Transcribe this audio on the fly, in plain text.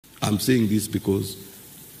I'm saying this because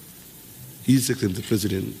His Excellency the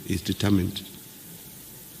President is determined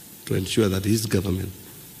to ensure that his government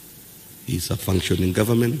is a functioning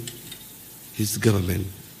government. His government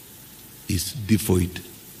is devoid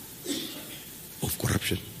of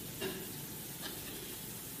corruption.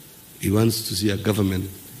 He wants to see a government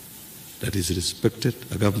that is respected,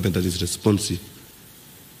 a government that is responsive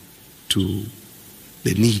to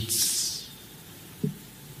the needs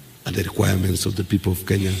and the requirements of the people of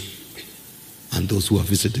Kenya and those who are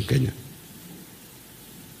visiting Kenya.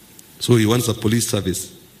 So he wants a police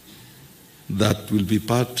service that will be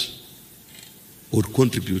part or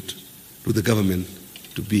contribute to the government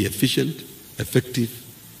to be efficient, effective,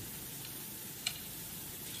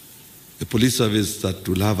 a police service that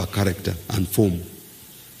will have a character and form,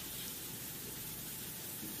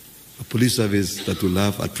 a police service that will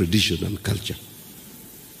have a tradition and culture,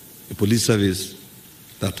 a police service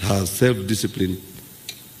that has self-discipline,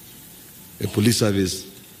 a police service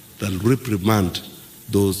that will reprimand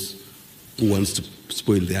those who want to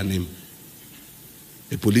spoil their name,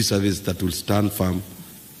 a police service that will stand firm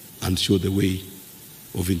and show the way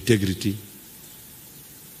of integrity,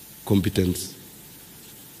 competence,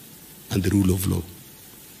 and the rule of law.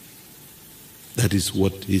 That is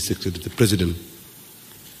what His Excellency the President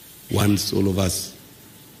wants all of us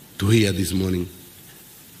to hear this morning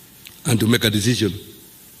and to make a decision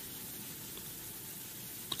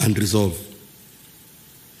and resolve.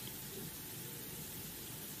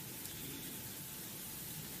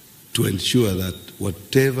 To ensure that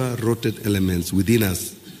whatever rotted elements within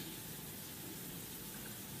us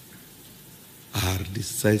are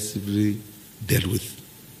decisively dealt with,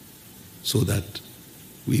 so that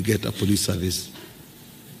we get a police service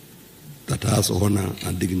that has honor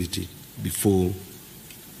and dignity before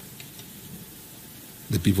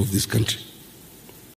the people of this country.